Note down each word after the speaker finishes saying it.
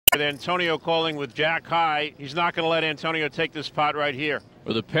With Antonio calling with jack high, he's not going to let Antonio take this pot right here.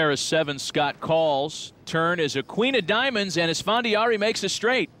 With a pair of sevens, Scott calls. Turn is a queen of diamonds, and Esfandiari makes a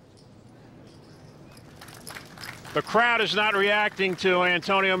straight. The crowd is not reacting to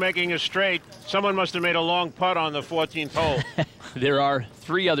Antonio making a straight. Someone must have made a long putt on the 14th hole. There are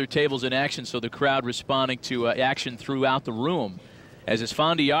 3 other tables in action, so the crowd responding to action throughout the room. As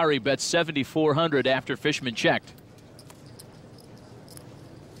Esfandiari bets 7,400 after Fishman checked.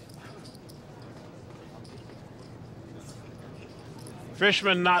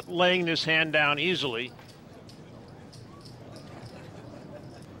 Fishman not laying this hand down easily.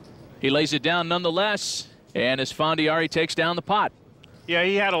 He lays it down nonetheless, and Esfandiari takes down the pot. Yeah,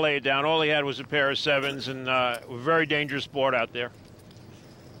 he had to lay it down. All he had was a pair of sevens, and a very dangerous board out there.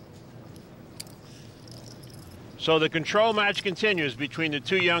 So the control match continues between the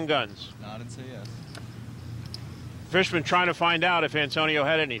 2 young guns. Nod and say yes. Fishman trying to find out if Antonio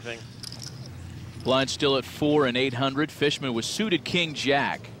had anything. Blind still at 4 and 800. Fishman was suited king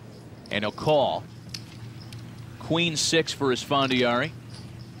jack, and he'll call. Queen 6 for Esfandiari.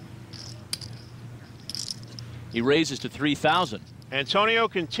 He raises to 3,000. Antonio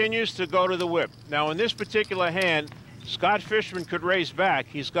continues to go to the whip. Now in this particular hand, Scott Fishman could raise back.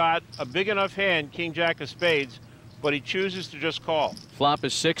 He's got a big enough hand, king jack of spades, but he chooses to just call. Flop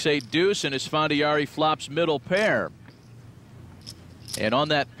is 6-8 deuce, and Esfandiari flops middle pair. And on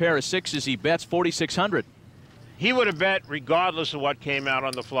that pair of sixes, he bets 4,600. He would have bet regardless of what came out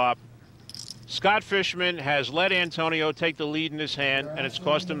on the flop. Scott Fishman has let Antonio take the lead in his hand, and it's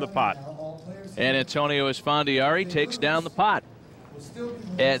cost him the pot. And Antonio Esfandiari takes down the pot.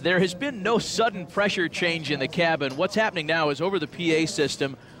 There has been no sudden pressure change in the cabin. What's happening now is over the PA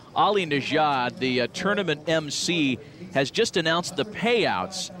system, Ali Najad, the tournament MC, has just announced the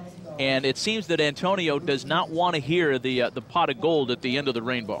payouts. And it seems that Antonio does not want to hear the pot of gold at the end of the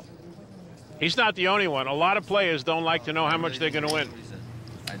rainbow. He's not the only one. A lot of players don't like to know how much they're going to win.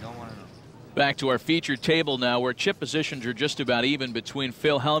 I don't want to know. Back to our featured table now, where chip positions are just about even between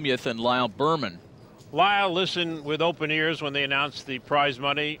Phil Hellmuth and Lyle Berman. Lyle listened with open ears when they announced the prize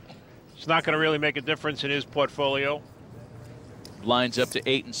money. It's not going to really make a difference in his portfolio. Blinds up to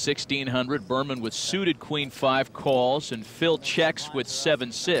 8 and 1,600. Berman with suited queen 5 calls, and Phil checks with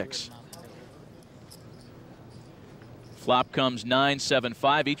 7-6. Flop comes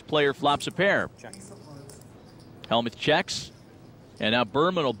 9-7-5. Each player flops a pair. Hellmuth checks, and now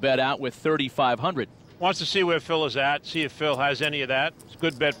Berman will bet out with 3,500. Wants to see where Phil is at, see if Phil has any of that. It's a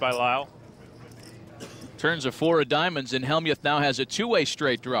good bet by Lyle. Turns a 4 of diamonds, and Hellmuth now has a 2-way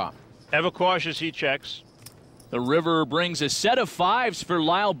straight draw. Ever cautious, he checks. The river brings a set of 5s for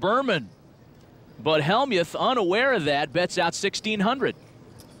Lyle Berman. But Hellmuth, unaware of that, bets out 1,600.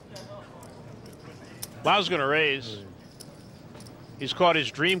 Lyle's going to raise. He's caught his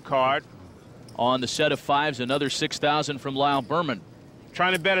dream card. On the set of 5s, another 6,000 from Lyle Berman.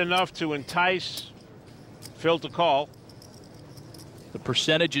 Trying to bet enough to entice Phil to call. The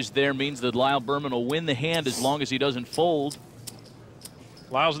percentages there means that Lyle Berman will win the hand as long as he doesn't fold.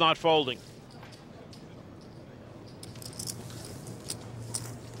 Lyle's not folding.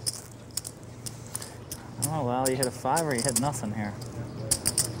 Oh, well, you hit a 5 or you hit nothing here.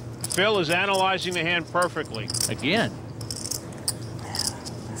 Phil is analyzing the hand perfectly. Again.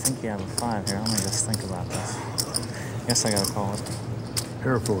 I think you have a 5 here. Let me just think about this. Guess I got to call it.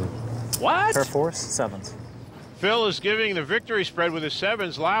 Pair of 4. What? Pair of 4s, 7s. Phil is giving the victory spread with his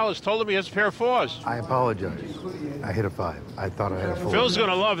 7s. Lyle has told him he has a pair of 4s. I apologize. I hit a 5. I thought I had a 4. Phil's going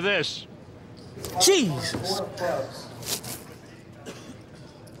to love this. Jesus.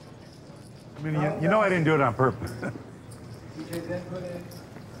 I mean, you know I didn't do it on purpose. I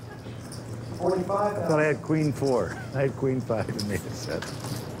thought I had queen 4. I had queen 5 and made it 7.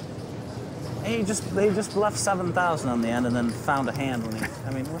 Hey, they just left 7,000 on the end and then found a hand when he. I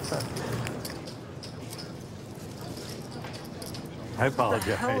mean, what the? I apologize.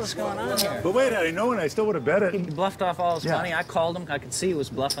 What the hell is going on here? But wait, I know, and I still would have bet it. He bluffed off all his Yeah. money. I called him. I could see he was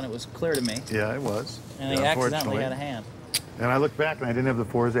bluffing. It was clear to me. Yeah, it was. And he accidentally had a hand. And I looked back and I didn't have the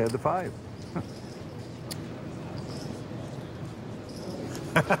 4s, I had the 5.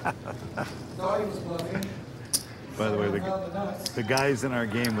 By the way, the guys in our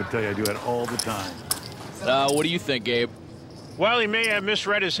game would tell you I do it all the time. What do you think, Gabe? Well, he may have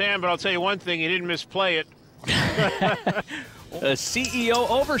misread his hand, but I'll tell you one thing, he didn't misplay it. CEO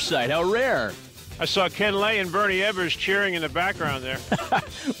oversight, how rare. I saw Ken Lay and Bernie Evers cheering in the background there.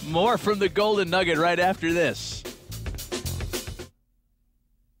 More from the Golden Nugget right after this.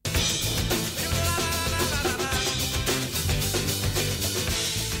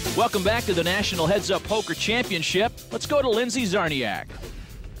 Welcome back to the National Heads Up Poker Championship. Let's go to Lindsay Czarniak.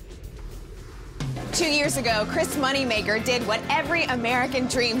 2 years ago, Chris Moneymaker did what every American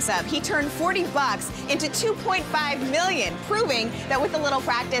dreams of. He turned $40 into $2.5 million, proving that with a little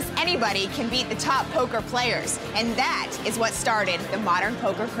practice, anybody can beat the top poker players. And that is what started the modern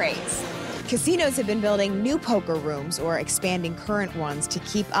poker craze. Casinos have been building new poker rooms or expanding current ones to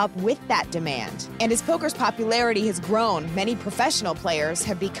keep up with that demand. And as poker's popularity has grown, many professional players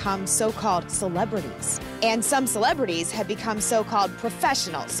have become so-called celebrities. And some celebrities have become so-called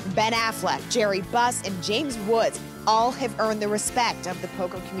professionals. Ben Affleck, Jerry Buss, and James Woods all have earned the respect of the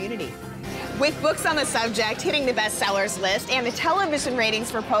poker community. With books on the subject hitting the bestsellers list and the television ratings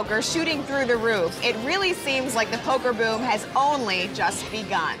for poker shooting through the roof, it really seems like the poker boom has only just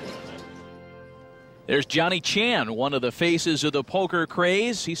begun. There's Johnny Chan, one of the faces of the poker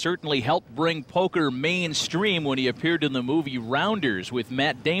craze. He certainly helped bring poker mainstream when he appeared in the movie Rounders with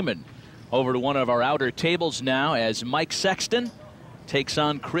Matt Damon. Over to one of our outer tables now as Mike Sexton takes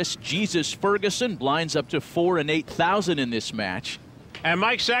on Chris Jesus Ferguson. Blinds up to 4 and 8,000 in this match. And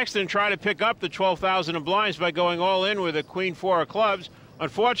Mike Sexton tried to pick up the 12,000 in blinds by going all in with a queen 4 of clubs.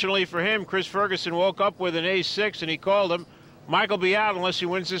 Unfortunately for him, Chris Ferguson woke up with an ace-6 and he called him. Mike will be out unless he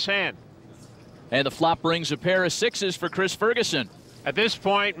wins this hand. And the flop brings a pair of 6s for Chris Ferguson. At this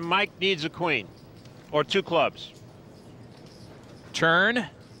point, Mike needs a queen or 2 clubs. Turn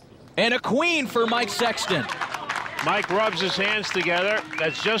and a queen for Mike Sexton. Mike rubs his hands together.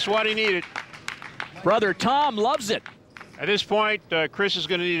 That's just what he needed. Brother Tom loves it. At this point, Chris is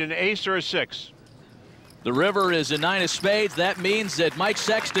going to need an ace or a 6. The river is a 9 of spades. That means that Mike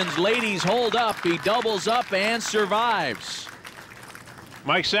Sexton's ladies hold up. He doubles up and survives.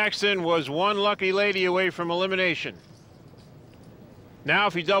 Mike Sexton was 1 lucky lady away from elimination. Now,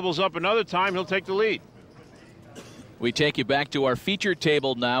 if he doubles up another time, he'll take the lead. We take you back to our feature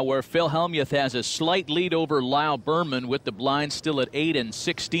table now, where Phil Hellmuth has a slight lead over Lyle Berman with the blind still at 8 and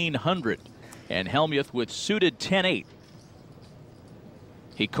 1,600. And Hellmuth with suited 10-8.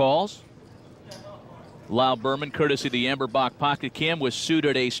 He calls. Lyle Berman, courtesy of the Amberbach Pocket Cam, with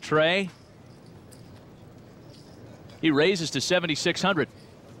suited ace tray. He raises to 7,600.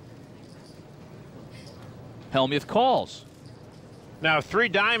 Hellmuth calls. Now, if 3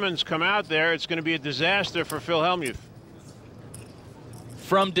 diamonds come out there, it's going to be a disaster for Phil Hellmuth.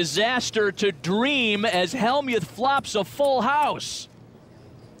 From disaster to dream as Hellmuth flops a full house.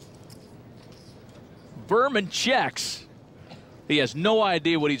 Berman checks. He has no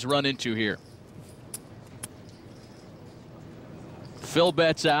idea what he's run into here. Phil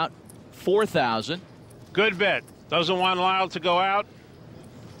bets out 4,000. Good bet. Doesn't want Lyle to go out.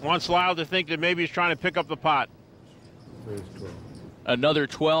 Wants Lyle to think that maybe he's trying to pick up the pot. Another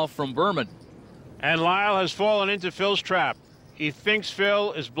 12 from Berman. And Lyle has fallen into Phil's trap. He thinks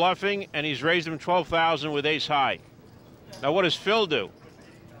Phil is bluffing, and he's raised him 12,000 with ace high. Now, what does Phil do?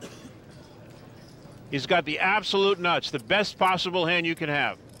 He's got the absolute nuts, the best possible hand you can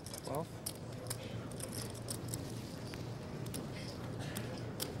have. Well,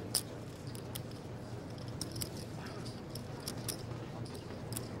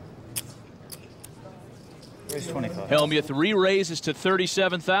 raise 25. Hellmuth re-raises to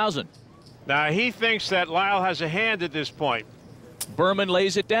 37,000. Now, he thinks that Lyle has a hand at this point. Berman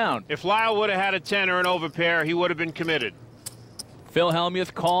lays it down. If Lyle would have had a 10 or an overpair, he would have been committed. Phil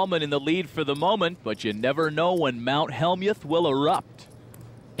Hellmuth calm and in the lead for the moment, but you never know when Mount Hellmuth will erupt.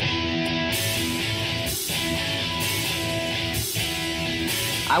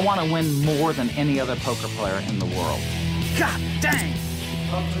 I want to win more than any other poker player in the world. God dang!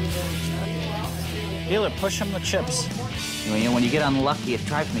 Dealer, push him the chips. You know, when you get unlucky, it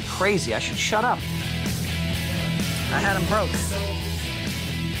drives me crazy. I should shut up. I had him broke.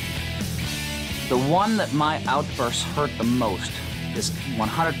 The one that my outbursts hurt the most is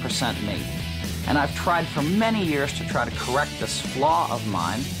 100% me. And I've tried for many years to try to correct this flaw of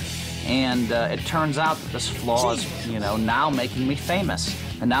mine. And it turns out that this flaw is, you know, now making me famous.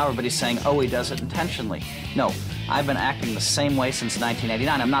 And now everybody's saying, oh, he does it intentionally. No, I've been acting the same way since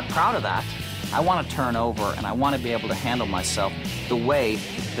 1989. I'm not proud of that. I want to turn over, and I want to be able to handle myself the way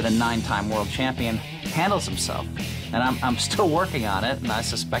that a 9-time world champion handles himself. And I'm still working on it, and I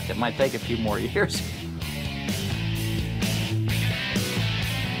suspect it might take a few more years.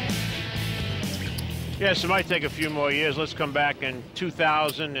 Yes, it might take a few more years. Let's come back in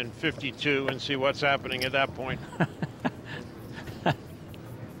 2052 and see what's happening at that point.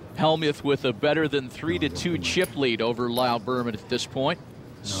 Hellmuth with a better than 3-2 chip lead over Lyle Berman at this point.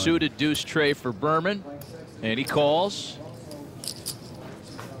 Suited deuce tray for Berman, and he calls.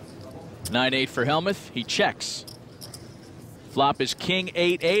 9-8 for Hellmuth. He checks. Flop is king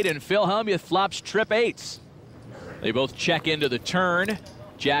 8-8, and Phil Hellmuth flops trip 8s. They both check into the turn.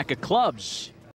 Jack of clubs.